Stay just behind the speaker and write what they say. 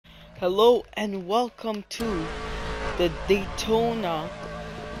Hello and welcome to the Daytona,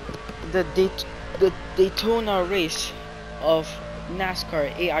 the, Dayt the Daytona race of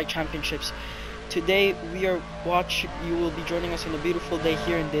Nascar AI Championships. Today you will be joining us on a beautiful day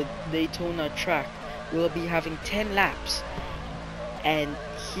here in the Daytona track. We'll be having 10 laps, and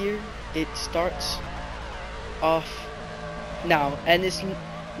here it starts off now, and it's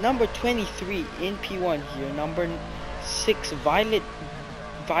number 23 in P1 here, number 6 Violet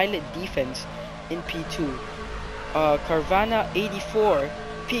Defense in P2, Carvana 84,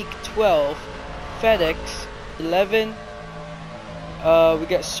 Peak 12, FedEx 11, we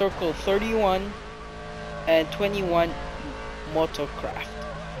get Circle 31 and 21 Motocraft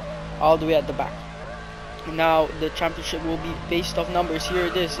all the way at the back. Now the championship will be based off numbers. Here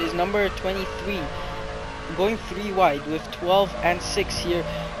it is number 23 going 3 wide with 12 and 6 here.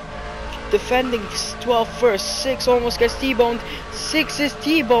 Defending 12 first, 6 almost gets T-boned, 6 is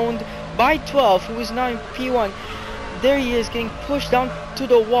T-boned by 12, who is now in P1. There he is, getting pushed down to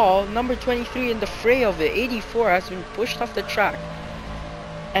the wall. Number 23 in the fray of it. 84 has been pushed off the track,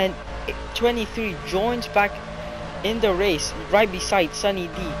 and 23 joins back in the race right beside Sunny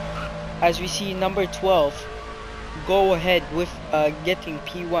D, as we see number 12 go ahead with getting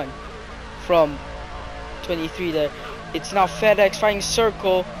P1 from 23 there. It's now FedEx fighting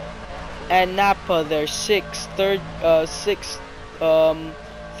Circle and Napa there,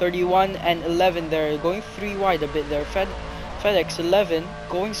 31 and 11 there, going 3 wide a bit there. FedEx 11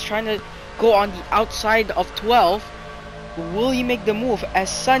 trying to go on the outside of 12. Will he make the move as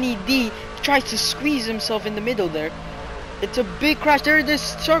Sunny D tries to squeeze himself in the middle there? It's a big crash there.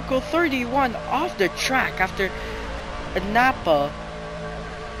 This Circle 31 off the track after Napa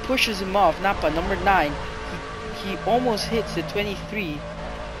pushes him off. Napa number 9, he almost hits the 23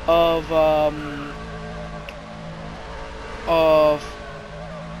 of what?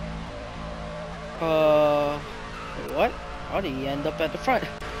 How did he end up at the front?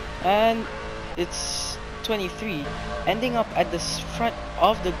 And it's 23 ending up at the front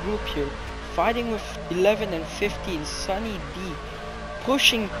of the group here, fighting with 11 and 15. Sunny D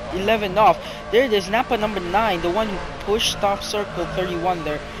pushing 11 off. There it is, Napa number 9, the one who pushed off Circle 31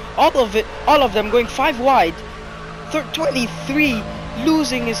 there. All of them going 5 wide. 23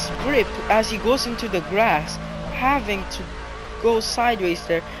 losing his grip as he goes into the grass, having to go sideways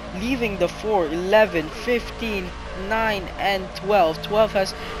there, leaving the 4, 11, 15, 9 and 12. 12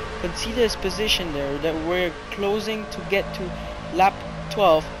 has conceded his position there, that we're closing to get to lap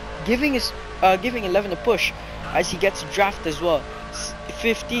 12, giving 11 a push as he gets draft as well.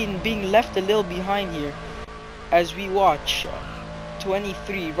 15 being left a little behind here as we watch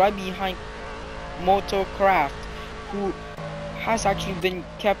 23 right behind Motocraft, who has actually been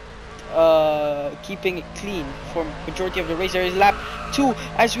keeping it clean for majority of the race. There is lap 2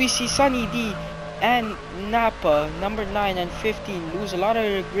 as we see Sunny D and Napa number 9 and 15 lose a lot of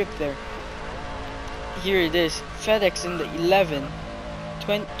their grip there. Here it is, FedEx in the 11,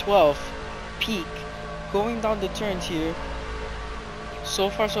 12, Peak going down the turns here. So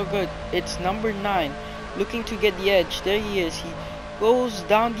far so good. It's number 9 looking to get the edge. There he is, he goes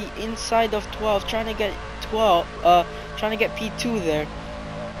down the inside of 12 trying to get P2 there.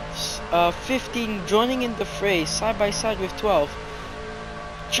 15 joining in the fray side by side with 12,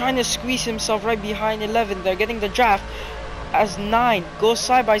 trying to squeeze himself right behind 11 there, getting the draft as 9 goes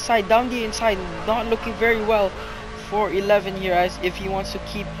side by side down the inside. Not looking very well for 11 here, as if he wants to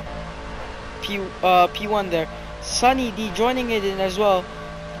keep P1 there. Sunny D joining it in as well,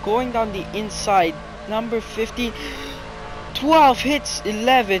 going down the inside. Number 15, 12 hits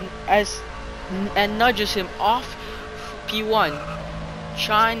 11 and nudges him off P1,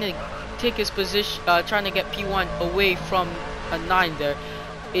 trying to take his position, trying to get P1 away from a 9 there.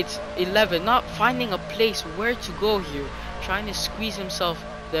 It's 11 not finding a place where to go here, trying to squeeze himself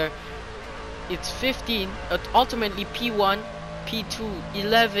there. It's 15 ultimately P1, P2,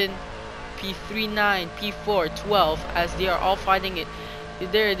 11, P3, 9, P4, 12, as they are all fighting it.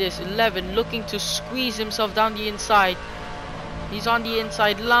 There it is, 11 looking to squeeze himself down the inside. He's on the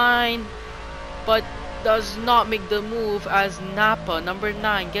inside line, but does not make the move as Napa number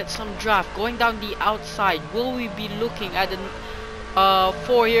 9 gets some draft going down the outside. Will we be looking at the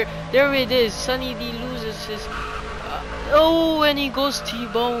 4 here? There it is, Sunny D loses his and he goes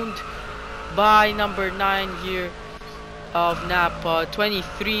T-boned by number 9 here of Napa.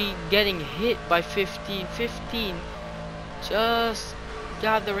 23 getting hit by 15. 15 just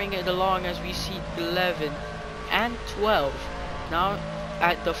gathering it along as we see 11 and 12 now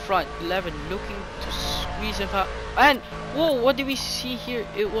at the front. 11 looking to squeeze him out, and whoa, what did we see here?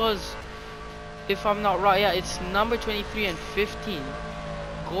 It was, if I'm not right, yeah, it's number 23 and 15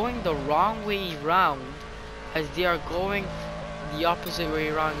 going the wrong way round, as they are going the opposite way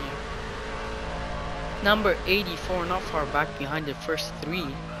around here. Number 84 not far back behind the first 3.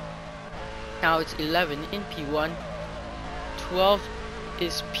 Now it's 11 in P1. 12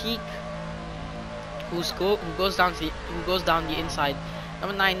 is Peak, who goes down the inside.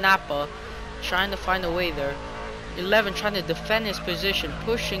 Number 9 Napa trying to find a way there. 11 trying to defend his position,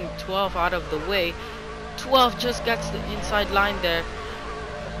 pushing 12 out of the way. 12 just gets the inside line there,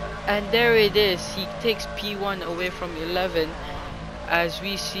 and there it is. He takes P1 away from 11, as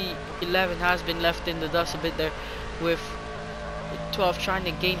we see 11 has been left in the dust a bit there, with 12 trying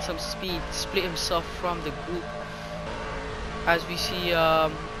to gain some speed, split himself from the group. As we see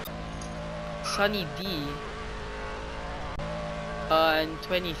Sunny D and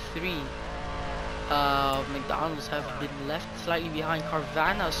 23 McDonald's have been left slightly behind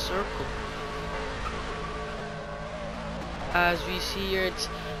Carvana's circle. As we see here, it's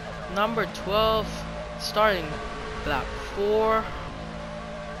number 12 starting lap 4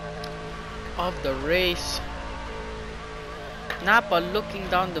 of the race. Napa looking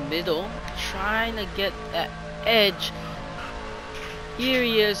down the middle, trying to get that edge. Here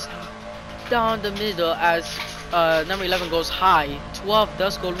he is down the middle as number 11 goes high. 12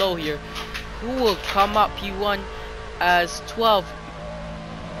 does go low here. Who will come up? P1, as 12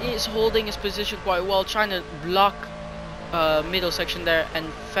 is holding his position quite well, trying to block middle section there, and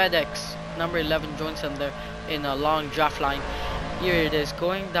FedEx number 11 joins them there in a long draft line. Here it is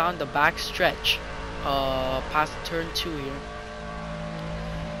going down the back stretch past turn 2 here.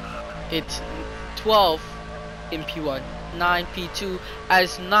 It's 12 in P1, 9 P2,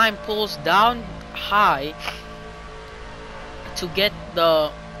 as 9 pulls down high to get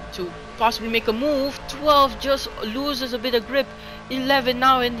to possibly make a move. 12 just loses a bit of grip. 11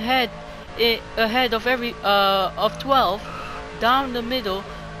 now ahead of 12 down the middle,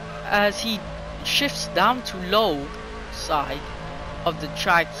 as he shifts down to low side of the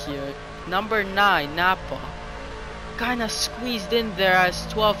track here. Number 9 Napa kind of squeezed in there as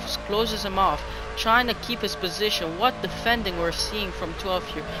 12 closes him off, trying to keep his position. What defending we're seeing from 12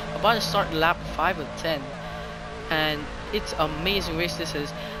 here, about to start lap 5 of 10, and it's amazing race this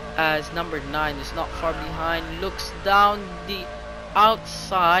is, as number 9 is not far behind, looks down the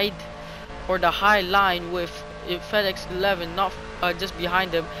outside or the high line with FedEx 11 not just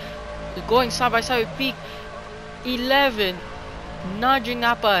behind him, going side by side with Peak. 11 nudging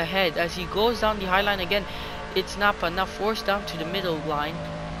Napa ahead as he goes down the high line again. It's Napa now forced down to the middle line,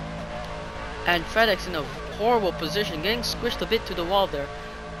 and FedEx in a horrible position, getting squished a bit to the wall there.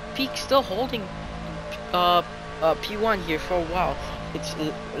 Peak still holding P1 here for a while. It's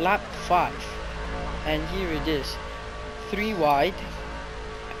lap 5, and here it is, 3 wide,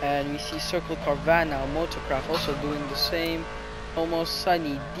 and we see Circle Carvana Motocraft also doing the same. Almost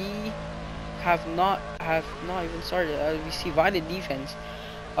Sunny D have not even started. We see Violent Defense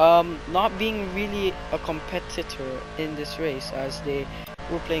not being really a competitor in this race, as they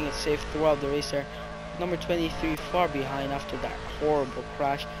were playing it safe throughout the race there. Number 23 far behind after that horrible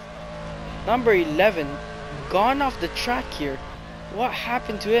crash. Number 11 gone off the track here. What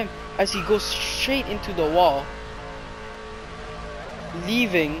happened to him, as he goes straight into the wall,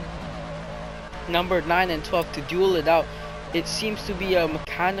 leaving number 9 and 12 to duel it out. It seems to be a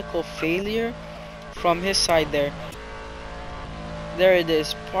mechanical failure from his side there. There it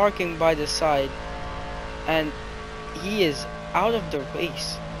is, parking by the side, and he is out of the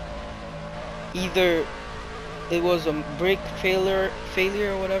race. Either it was a brake failure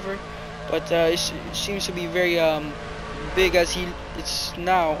or whatever, but it seems to be very big, as it's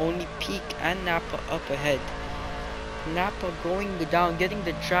now only Peak and Napa up ahead. Napa going down, getting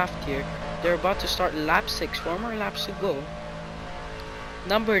the draft here. They're about to start lap 6, 4 more laps to go.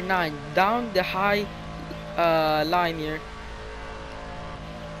 Number 9 down the high line here,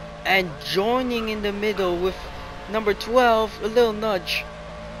 and joining in the middle with number 12, a little nudge,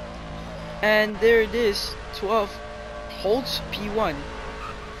 and there it is. 12 holds P1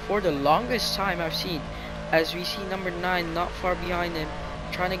 for the longest time I've seen, as we see number 9 not far behind him,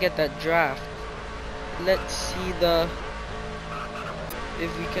 trying to get that draft. Let's see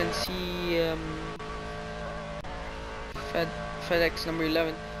if we can see FedEx number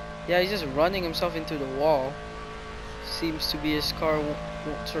 11. Yeah, he's just running himself into the wall. Seems to be his car won't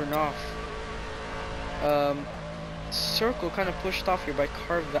turn off. Circle kind of pushed off here by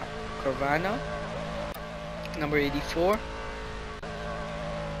Carvana number 84.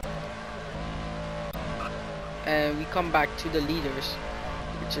 And we come back to the leaders,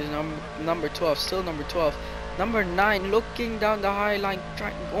 which is number 12, still number 12. Number 9 looking down the high line,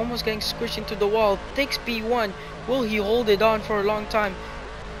 almost getting squished into the wall, takes P1. Will he hold it on for a long time?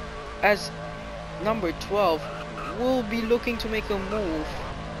 as number 12 will be looking to make a move.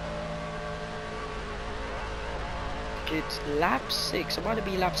 It's lap 6, about to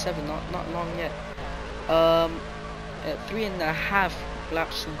be lap 7, not long yet. 3.5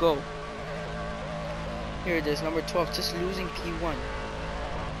 laps to go. Here it is, number 12, just losing P1.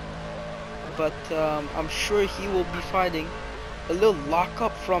 But I'm sure he will be fighting a little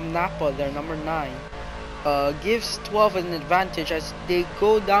lockup from Napa there, number 9. Gives 12 an advantage as they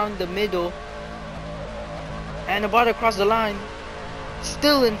go down the middle and about to cross the line.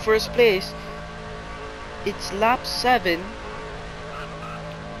 Still in first place. It's lap 7.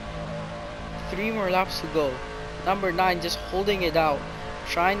 3 more laps to go. Number 9 just holding it out,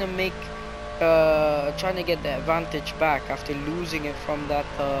 trying to make trying to get the advantage back after losing it from that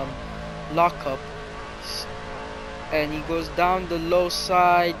lockup. And he goes down the low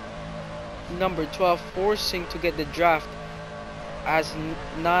side. Number 12 forcing to get the draft as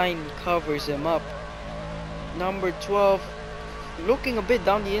 9 covers him up. Number 12 looking a bit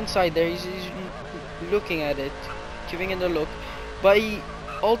down the inside there. He's looking at it, giving it a look, but he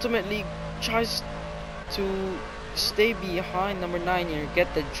ultimately tries to stay behind number 9 here,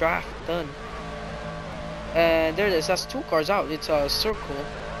 get the draft done. And there it is, that's 2 cars out. It's a Circle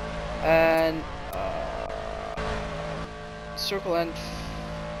and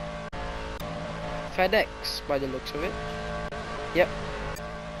FedEx by the looks of it. Yep.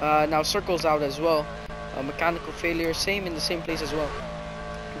 Now Circle's out as well. Mechanical failure, in the same place as well.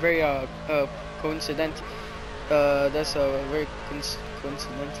 Very coincident. That's a very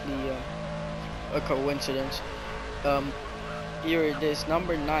coincidentally a coincidence. Here it is,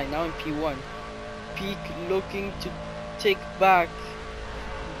 number 9 now in P1. Peak looking to take back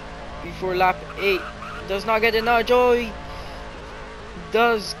before lap 8. Does not get a nudge. Oh, he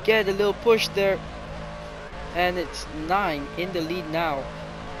does get a little push there, and it's 9 in the lead now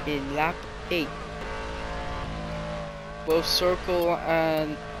in lap 8. Both Circle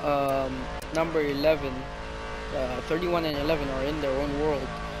and number 11, 31 and 11 are in their own world.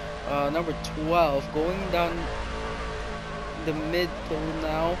 Number 12 going down the middle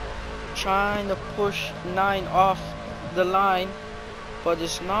now, trying to push 9 off the line, but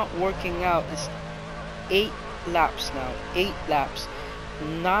it's not working out. It's 8 laps now, 8 laps.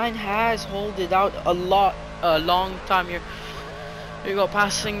 9 has held it out a long time here. Here you go,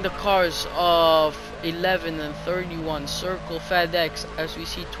 passing the cars of 11 and 31, Circle, FedEx, as we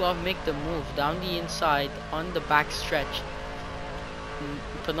see 12 make the move down the inside on the back stretch.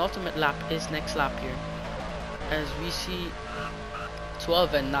 Penultimate lap is next lap here, as we see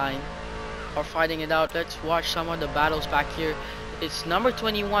 12 and 9 are fighting it out. Let's watch some of the battles back here. It's number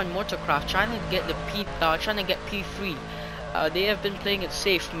 21 Motorcraft trying to get P3. They have been playing it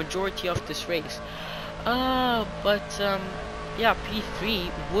safe majority of this race, yeah, P3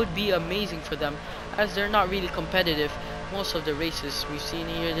 would be amazing for them as they're not really competitive most of the races. We've seen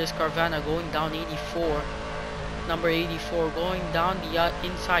here this Carvana going down 84, number 84 going down the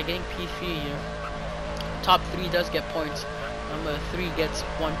inside, getting P3 here. Top 3 does get points. Number 3 gets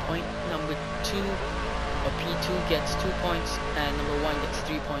 1 point, number 2 or P2 gets 2 points, and number 1 gets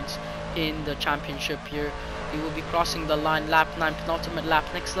 3 points in the championship here. We will be crossing the line, lap 9, penultimate lap.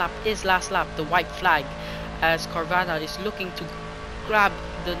 Next lap is last lap, the white flag, as Carvana is looking to grab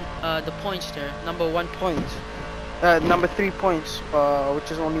the points there. Number 1 point, number 3 points,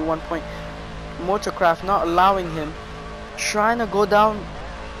 which is only 1 point. Motorcraft not allowing him, trying to go down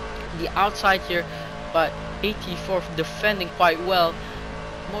the outside here, but 84 defending quite well.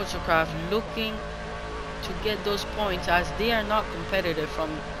 Motorcraft looking to get those points as they are not competitive from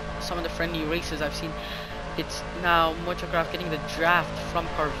some of the friendly races I've seen. It's now Motorcraft getting the draft from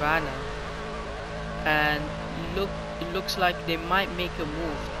Carvana, and it looks like they might make a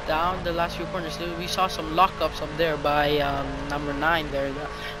move down the last few corners. We saw some lockups up there by number 9 there.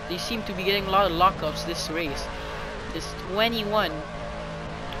 They seem to be getting a lot of lockups this race. This 21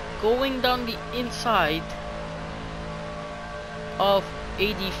 going down the inside of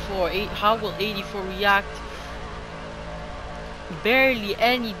 84. How will 84 react? Barely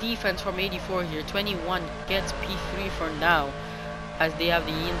any defense from 84 here. 21 gets P3 for now, as they have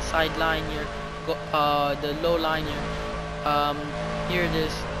the inside line here, the low line here. Here it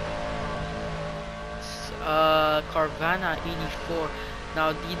is, Carvana 84.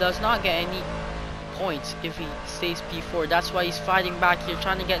 Now he does not get any points if he stays P4. That's why he's fighting back here,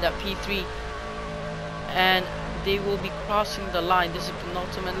 trying to get that P3. And they will be crossing the line. This is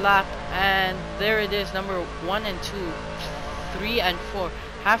penultimate lap, and there it is. Number 1 and 2, 3 and 4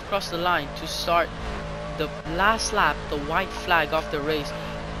 have crossed the line to start the last lap, the white flag of the race.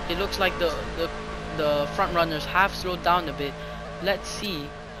 It looks like the front runners have slowed down a bit. Let's see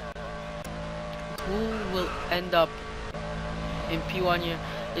who will end up in P1 here?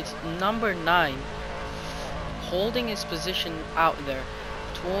 It's number 9, holding his position out there.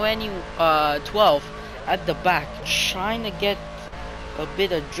 12 at the back, trying to get a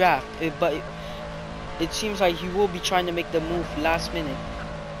bit of draft, but it seems like he will be trying to make the move last minute,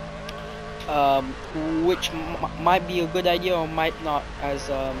 which might be a good idea or might not, as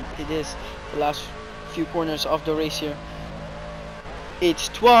it is the last few corners of the race here. It's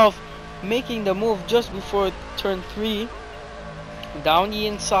 12 making the move just before turn 3, down the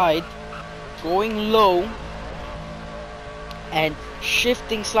inside, going low and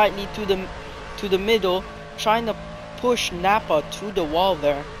shifting slightly to the middle, trying to push Napa to the wall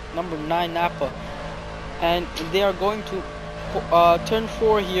there, number 9 Napa. And they are going to turn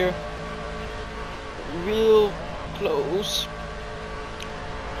 4 here, real close,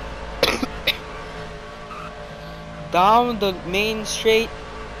 down the main straight,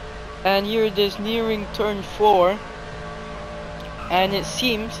 and here it is nearing turn 4, and it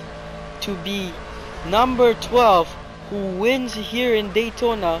seems to be number 12 who wins here in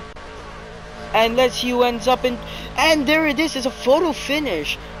Daytona. And let's see who ends up in, and there it is. It's a photo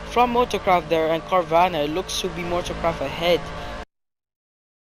finish from Motorcraft there and Carvana. It looks to be Motorcraft ahead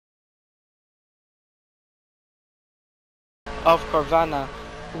of Carvana,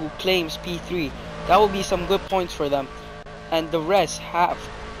 who claims P3. That will be some good points for them, and the rest have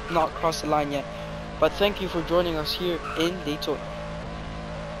not crossed the line yet. But thank you for joining us here in Daytona.